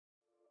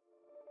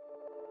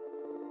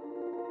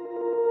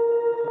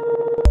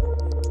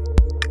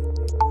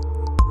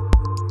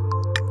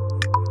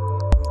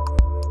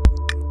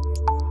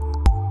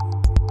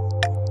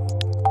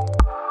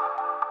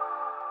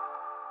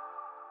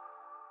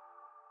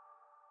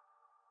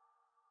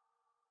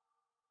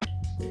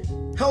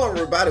Hello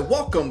everybody,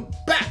 welcome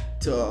back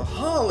to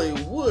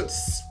Hollywood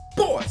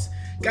Sports.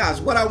 Guys,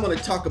 what I want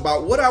to talk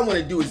about, what I want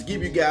to do is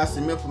give you guys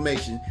some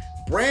information,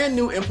 brand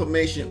new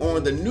information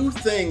on the new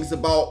things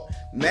about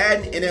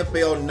Madden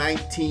NFL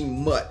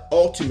 19 MUT,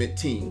 Ultimate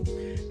Team.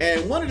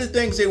 And one of the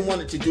things they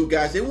wanted to do,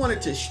 guys, they wanted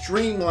to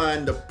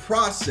streamline the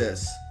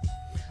process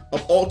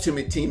of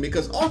Ultimate Team,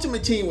 because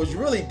Ultimate Team was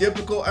really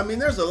difficult. I mean,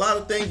 there's a lot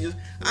of things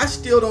I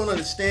still don't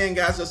understand,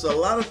 guys. There's a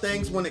lot of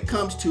things when it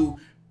comes to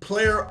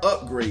player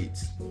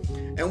upgrades.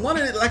 And one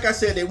of the, like I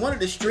said, they wanted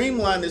to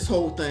streamline this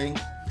whole thing.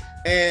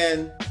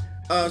 And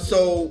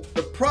so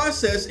the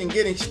process in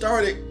getting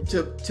started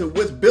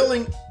with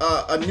building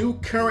a new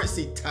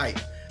currency type.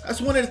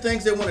 That's one of the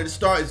things they wanted to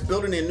start, is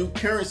building a new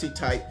currency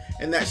type,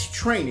 and that's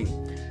training.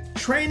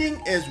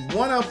 Training is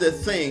one of the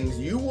things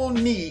you will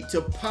need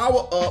to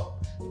power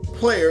up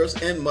players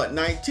in MUT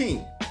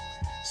 19.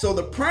 So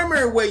the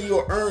primary way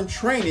you'll earn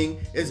training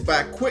is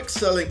by quick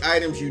selling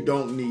items you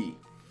don't need.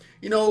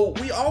 You know,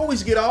 we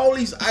always get all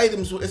these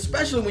items,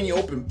 especially when you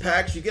open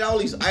packs, you get all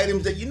these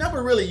items that you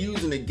never really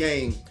use in the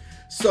game.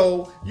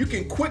 So you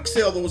can quick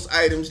sell those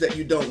items that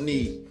you don't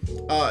need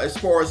as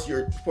far as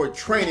for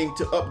training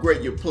to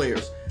upgrade your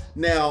players.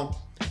 Now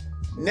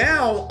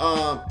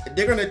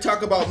they're going to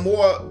talk about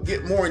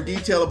get more in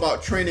detail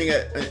about training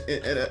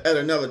at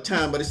another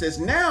time. But it says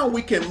now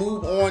we can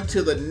move on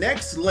to the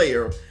next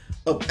layer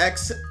of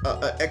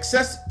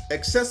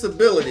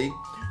accessibility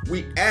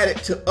we added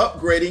to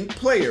upgrading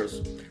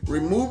players,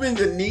 removing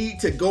the need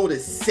to go to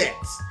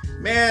sets.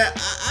 Man,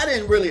 I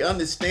didn't really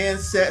understand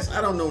sets.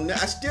 I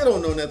still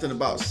don't know nothing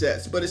about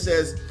sets. But it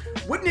says,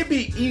 wouldn't it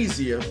be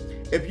easier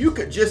if you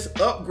could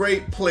just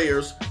upgrade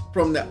players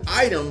from the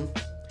item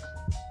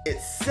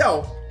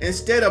itself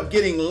instead of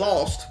getting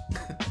lost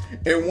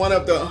in one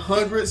of the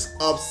hundreds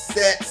of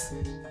sets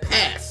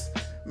passed?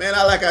 Man,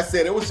 like I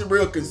said, it was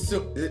real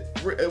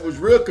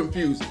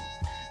confusing.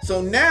 So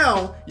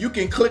now you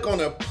can click on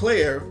a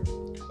player.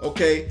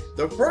 Okay,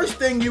 the first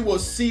thing you will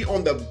see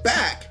on the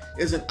back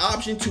is an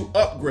option to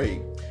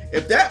upgrade.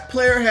 If that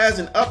player has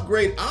an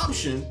upgrade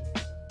option,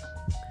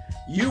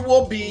 you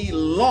will be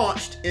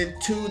launched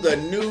into the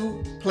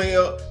new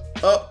player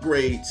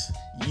upgrades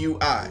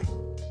UI.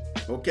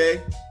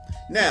 Okay,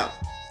 now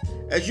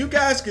as you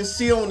guys can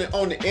see on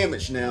the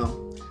image now,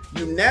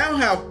 you now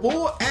have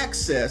full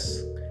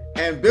access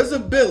and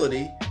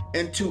visibility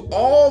into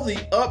all the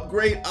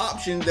upgrade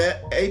options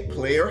that a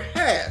player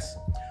has.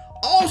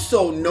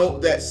 Also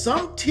note that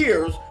some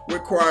tiers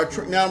require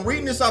now I'm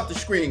reading this off the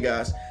screen,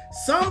 guys.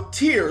 Some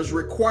tiers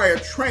require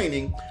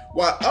training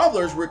while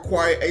others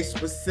require a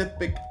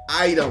specific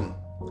item.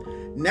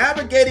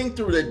 Navigating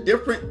through the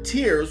different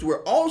tiers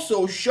will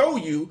also show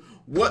you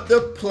what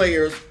the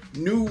player's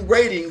new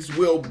ratings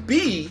will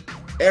be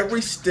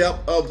every step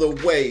of the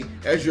way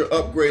as you're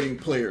upgrading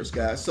players,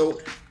 guys. So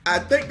I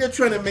think they're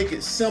trying to make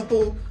it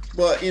simple,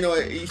 but you know,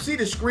 you see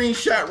the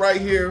screenshot right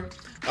here.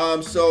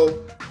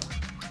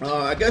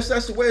 I guess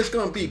that's the way it's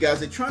going to be, guys.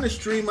 They're trying to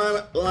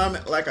streamline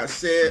it, like I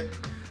said.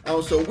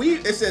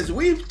 It says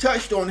we've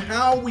touched on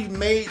how we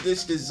made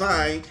this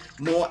design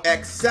more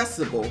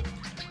accessible,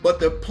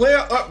 but the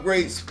player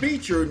upgrades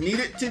feature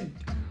needed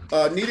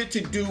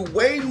to do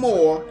way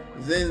more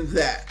than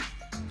that.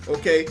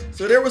 Okay,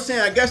 so they were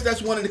saying, I guess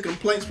that's one of the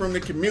complaints from the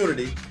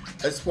community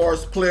as far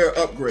as player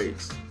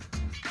upgrades.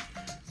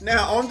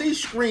 Now on these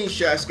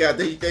screenshots, guys,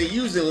 they're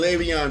using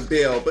Le'Veon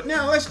Bell, but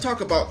now let's talk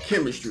about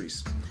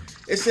chemistries.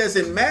 It says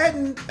in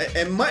Madden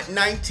and MUT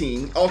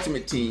 19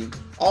 Ultimate Team,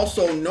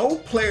 also no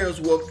players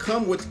will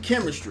come with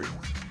chemistry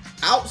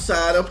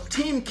outside of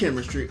team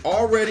chemistry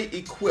already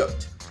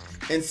equipped.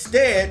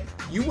 Instead,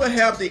 you will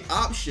have the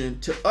option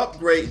to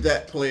upgrade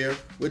that player,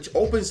 which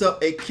opens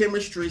up a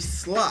chemistry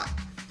slot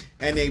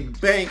and a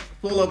bank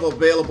full of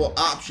available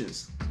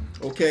options.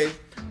 Okay,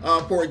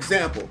 for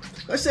example,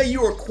 let's say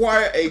you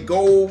acquire a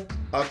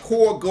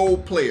core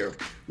gold player.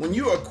 When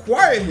you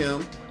acquire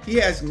him, he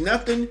has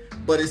nothing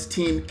but his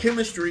team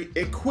chemistry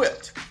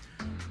equipped.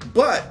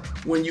 But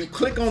when you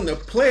click on the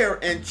player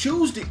and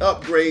choose the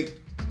upgrade,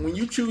 when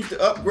you choose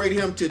to upgrade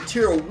him to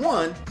tier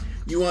 1,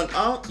 you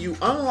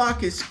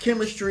unlock his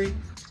chemistry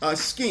his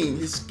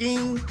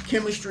scheme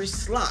chemistry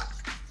slot.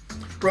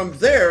 From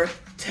there,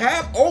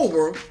 tab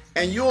over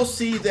and you'll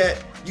see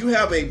that you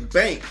have a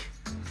bank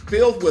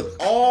filled with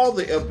all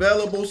the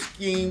available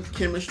scheme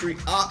chemistry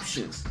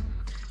options.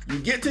 You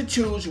get to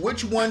choose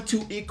which one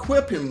to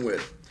equip him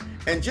with.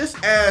 And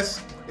just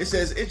as it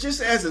says,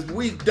 just as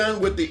we've done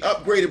with the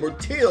upgradable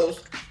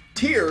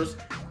tiers,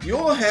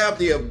 you'll have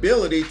the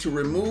ability to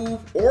remove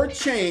or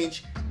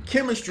change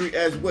chemistry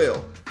as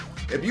well.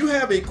 If you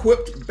have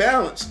equipped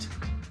balanced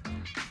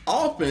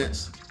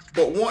offense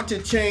but want to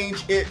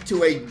change it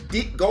to a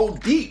go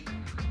deep,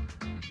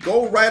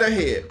 go right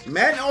ahead.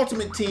 Madden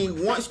Ultimate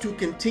Team wants to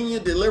continue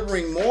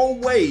delivering more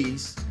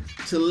ways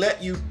to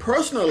let you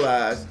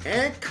personalize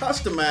and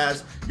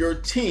customize your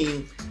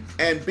team,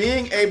 and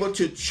being able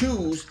to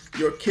choose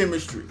your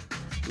chemistry.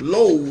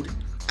 Load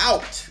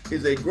out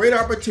is a great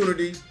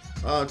opportunity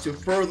to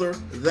further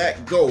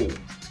that goal.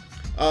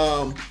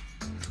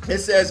 It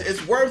says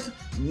it's worth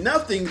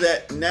nothing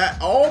that not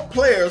all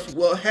players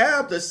will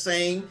have the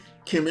same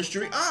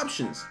chemistry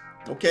options.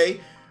 Okay,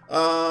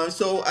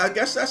 so I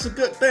guess that's a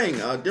good thing.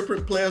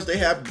 Different players, they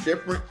have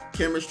different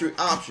chemistry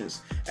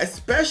options,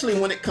 especially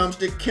when it comes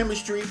to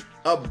chemistry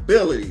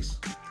abilities,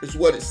 is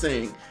what it's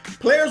saying.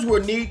 Players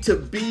will need to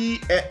be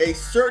at a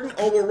certain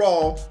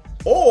overall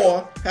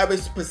or have a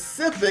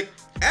specific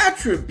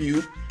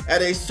attribute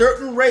at a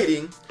certain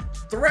rating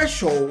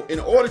threshold in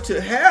order to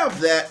have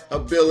that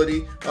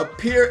ability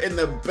appear in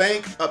the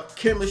bank of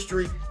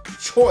chemistry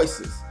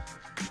choices.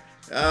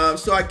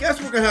 So I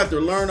guess we're gonna have to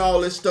learn all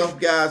this stuff,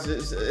 guys.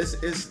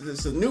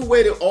 It's a new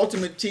way the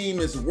Ultimate Team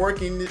is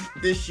working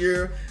this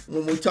year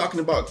when we're talking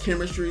about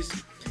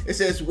chemistries. It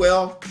says,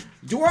 well,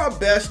 do our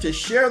best to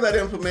share that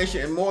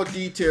information in more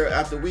detail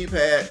after we've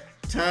had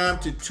time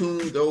to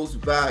tune those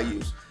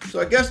values. So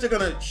I guess they're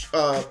gonna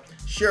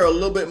share a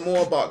little bit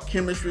more about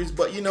chemistries,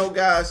 but you know,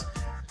 guys,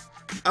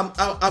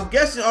 I'm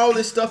guessing all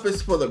this stuff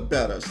is for the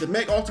better. To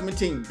make Ultimate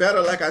Team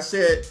better, like I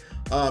said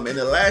in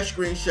the last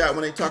screenshot,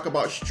 when they talk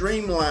about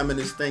streamlining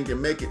this thing to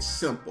make it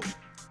simple.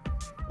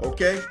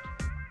 Okay?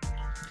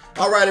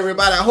 All right,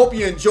 everybody, I hope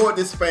you enjoyed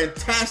this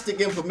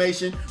fantastic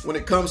information when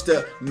it comes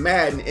to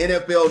Madden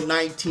NFL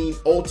 19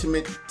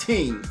 Ultimate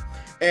Team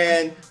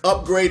and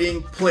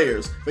upgrading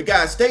players. But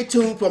guys, stay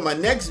tuned for my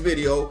next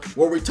video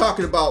where we're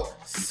talking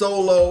about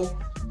solo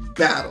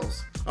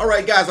battles. All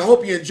right, guys, I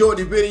hope you enjoyed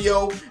the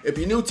video. If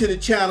you're new to the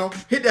channel,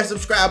 hit that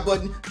subscribe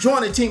button,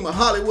 join the team of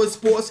Hollywood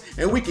Sports,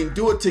 and we can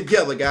do it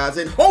together, guys.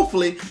 And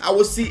hopefully, I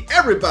will see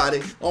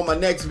everybody on my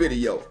next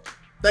video.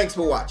 Thanks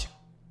for watching.